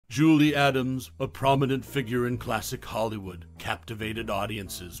Julie Adams, a prominent figure in classic Hollywood, captivated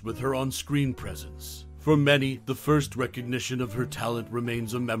audiences with her on-screen presence. For many, the first recognition of her talent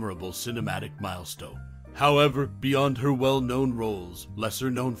remains a memorable cinematic milestone. However, beyond her well-known roles,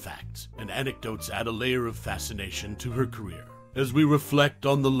 lesser-known facts and anecdotes add a layer of fascination to her career. As we reflect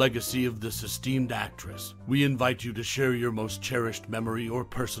on the legacy of this esteemed actress, we invite you to share your most cherished memory or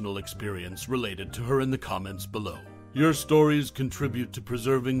personal experience related to her in the comments below. Your stories contribute to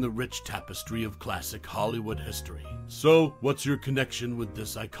preserving the rich tapestry of classic Hollywood history. So, what's your connection with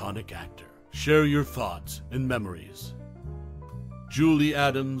this iconic actor? Share your thoughts and memories. Julie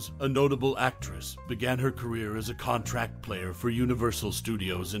Adams, a notable actress, began her career as a contract player for Universal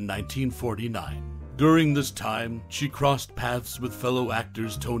Studios in 1949. During this time, she crossed paths with fellow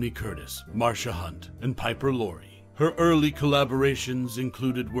actors Tony Curtis, Marsha Hunt, and Piper Laurie. Her early collaborations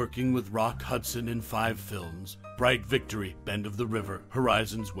included working with Rock Hudson in 5 films: Bright Victory, Bend of the River,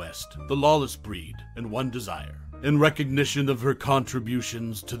 Horizons West, The Lawless Breed, and One Desire. In recognition of her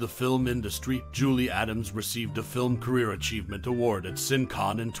contributions to the film industry, Julie Adams received a Film Career Achievement Award at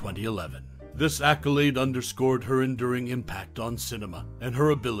CinCon in 2011. This accolade underscored her enduring impact on cinema and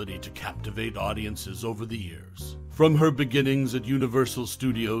her ability to captivate audiences over the years. From her beginnings at Universal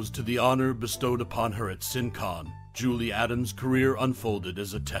Studios to the honor bestowed upon her at CinCon, Julie Adams' career unfolded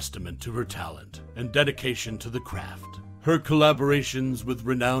as a testament to her talent and dedication to the craft. Her collaborations with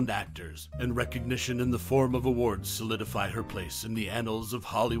renowned actors and recognition in the form of awards solidify her place in the annals of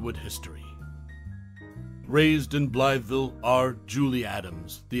Hollywood history. Raised in Blytheville, Julie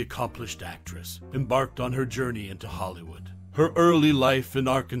Adams, the accomplished actress, embarked on her journey into Hollywood. Her early life in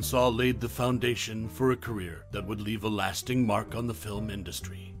Arkansas laid the foundation for a career that would leave a lasting mark on the film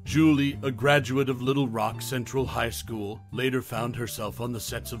industry. Julie, a graduate of Little Rock Central High School, later found herself on the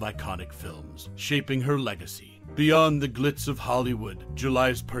sets of iconic films, shaping her legacy. Beyond the glitz of Hollywood,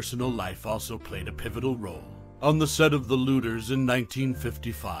 Julie's personal life also played a pivotal role. On the set of The Looters in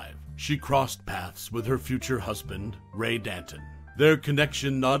 1955, she crossed paths with her future husband, Ray Danton. Their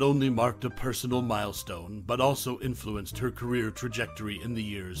connection not only marked a personal milestone, but also influenced her career trajectory in the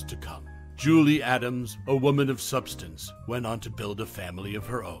years to come. Julie Adams, a woman of substance, went on to build a family of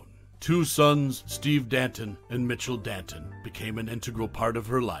her own. 2 sons, Steve Danton and Mitchell Danton, became an integral part of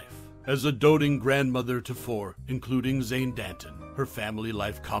her life. As a doting grandmother to 4, including Zane Danton, her family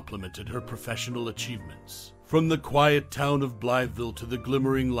life complemented her professional achievements. From the quiet town of Blytheville to the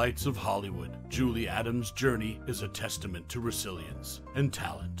glimmering lights of Hollywood, Julie Adams' journey is a testament to resilience and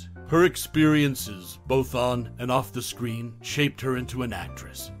talent. Her experiences, both on and off the screen, shaped her into an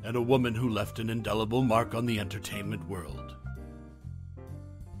actress and a woman who left an indelible mark on the entertainment world.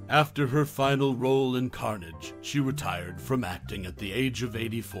 After her final role in Carnage, she retired from acting at the age of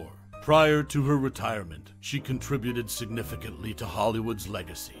 84. Prior to her retirement, she contributed significantly to Hollywood's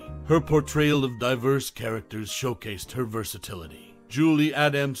legacy. Her portrayal of diverse characters showcased her versatility. Julie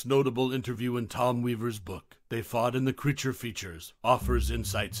Adams' notable interview in Tom Weaver's book, They Fought in the Creature Features, offers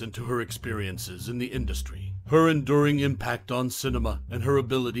insights into her experiences in the industry. Her enduring impact on cinema and her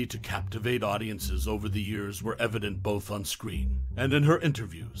ability to captivate audiences over the years were evident both on screen and in her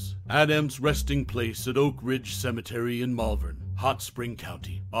interviews. Adams' resting place at Oak Ridge Cemetery in Malvern, Hot Spring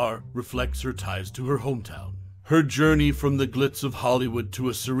County, reflects her ties to her hometown. Her journey from the glitz of Hollywood to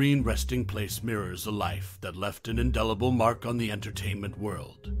a serene resting place mirrors a life that left an indelible mark on the entertainment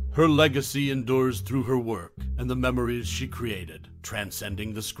world. Her legacy endures through her work and the memories she created,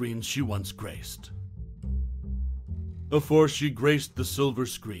 transcending the screens she once graced. Before she graced the silver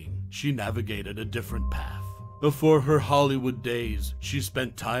screen, she navigated a different path. Before her Hollywood days, she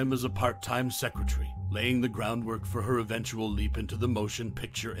spent time as a part-time secretary, laying the groundwork for her eventual leap into the motion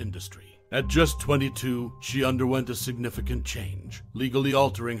picture industry. At just 22, she underwent a significant change, legally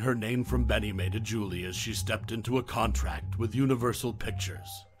altering her name from Benny Mae to Julie as she stepped into a contract with Universal Pictures.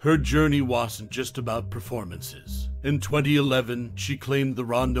 Her journey wasn't just about performances. In 2011, she claimed the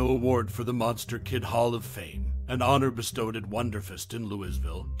Rondo Award for the Monster Kid Hall of Fame, an honor bestowed at Wonderfest in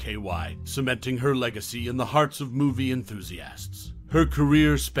Louisville, KY, cementing her legacy in the hearts of movie enthusiasts. Her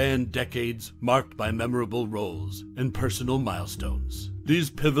career spanned decades, marked by memorable roles and personal milestones. These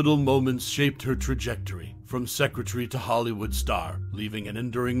pivotal moments shaped her trajectory, from secretary to Hollywood star, leaving an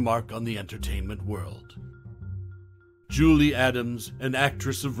enduring mark on the entertainment world. Julie Adams, an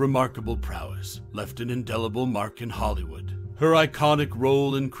actress of remarkable prowess, left an indelible mark in Hollywood. Her iconic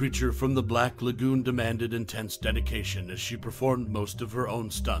role in Creature from the Black Lagoon demanded intense dedication as she performed most of her own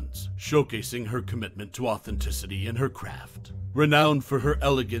stunts, showcasing her commitment to authenticity in her craft. Renowned for her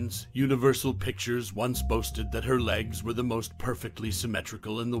elegance, Universal Pictures once boasted that her legs were the most perfectly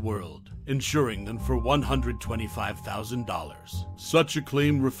symmetrical in the world, insuring them for $125,000. Such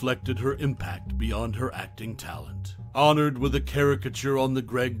acclaim reflected her impact beyond her acting talent. Honored with a caricature on the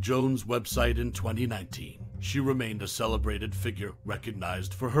Greg Jones website in 2019, she remained a celebrated figure,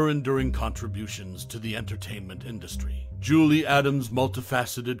 recognized for her enduring contributions to the entertainment industry. Julie Adams'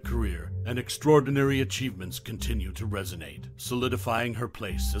 multifaceted career and extraordinary achievements continue to resonate, solidifying her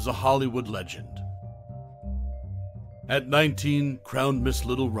place as a Hollywood legend. At 19, crowned Miss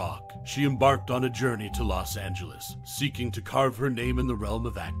Little Rock, she embarked on a journey to Los Angeles, seeking to carve her name in the realm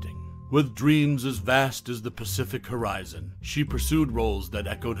of acting. With dreams as vast as the Pacific horizon, she pursued roles that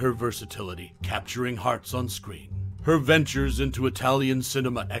echoed her versatility, capturing hearts on screen. Her ventures into Italian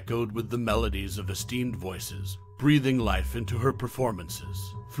cinema echoed with the melodies of esteemed voices, breathing life into her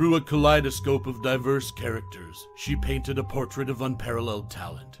performances. Through a kaleidoscope of diverse characters, she painted a portrait of unparalleled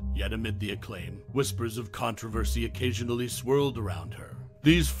talent, yet amid the acclaim, whispers of controversy occasionally swirled around her.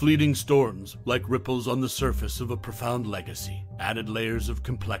 These fleeting storms, like ripples on the surface of a profound legacy, added layers of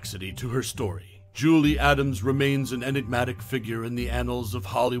complexity to her story. Julie Adams remains an enigmatic figure in the annals of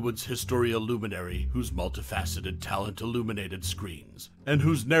Hollywood's history, a luminary whose multifaceted talent illuminated screens, and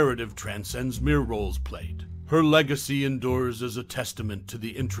whose narrative transcends mere roles played. Her legacy endures as a testament to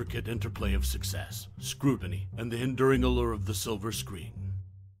the intricate interplay of success, scrutiny, and the enduring allure of the silver screen.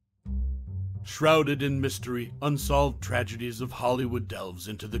 Shrouded in mystery, unsolved tragedies of Hollywood delves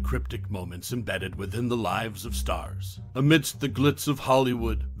into the cryptic moments embedded within the lives of stars. Amidst the glitz of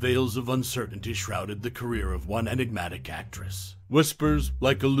Hollywood, veils of uncertainty shrouded the career of one enigmatic actress. Whispers,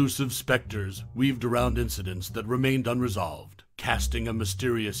 like elusive specters, weaved around incidents that remained unresolved, casting a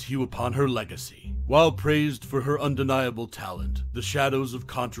mysterious hue upon her legacy. While praised for her undeniable talent, the shadows of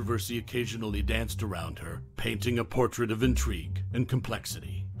controversy occasionally danced around her, painting a portrait of intrigue and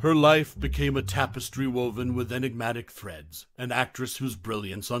complexity. Her life became a tapestry woven with enigmatic threads, an actress whose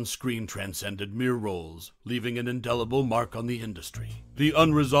brilliance on screen transcended mere roles, leaving an indelible mark on the industry. The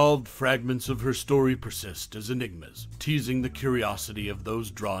unresolved fragments of her story persist as enigmas, teasing the curiosity of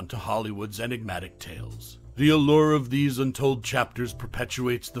those drawn to Hollywood's enigmatic tales. The allure of these untold chapters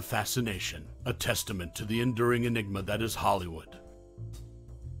perpetuates the fascination, a testament to the enduring enigma that is Hollywood.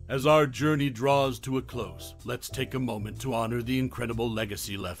 As our journey draws to a close, let's take a moment to honor the incredible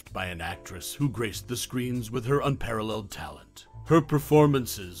legacy left by an actress who graced the screens with her unparalleled talent. Her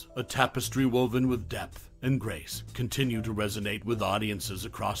performances, a tapestry woven with depth and grace, continue to resonate with audiences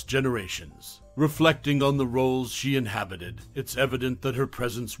across generations. Reflecting on the roles she inhabited, it's evident that her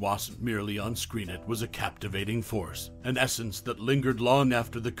presence wasn't merely on screen, it was a captivating force, an essence that lingered long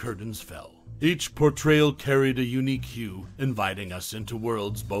after the curtains fell. Each portrayal carried a unique hue, inviting us into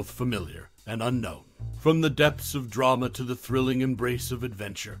worlds both familiar and unknown. From the depths of drama to the thrilling embrace of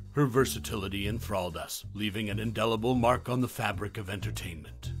adventure, her versatility enthralled us, leaving an indelible mark on the fabric of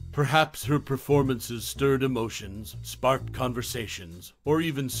entertainment. Perhaps her performances stirred emotions, sparked conversations, or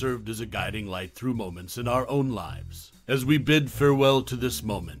even served as a guiding light through moments in our own lives. As we bid farewell to this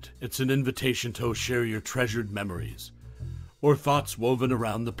moment, it's an invitation to share your treasured memories, or thoughts woven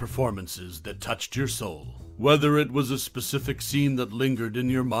around the performances that touched your soul. Whether it was a specific scene that lingered in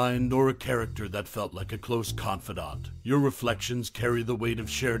your mind or a character that felt like a close confidant, your reflections carry the weight of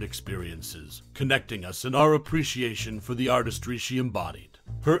shared experiences, connecting us in our appreciation for the artistry she embodied.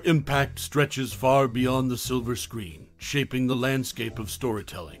 Her impact stretches far beyond the silver screen, shaping the landscape of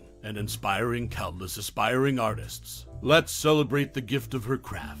storytelling and inspiring countless aspiring artists. Let's celebrate the gift of her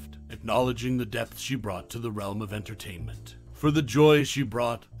craft, acknowledging the depth she brought to the realm of entertainment. For the joy she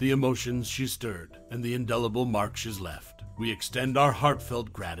brought, the emotions she stirred, and the indelible mark she's left, we extend our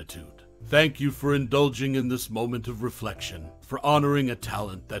heartfelt gratitude. Thank you for indulging in this moment of reflection, for honoring a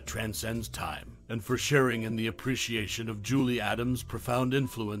talent that transcends time, and for sharing in the appreciation of Julie Adams' profound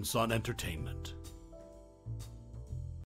influence on entertainment.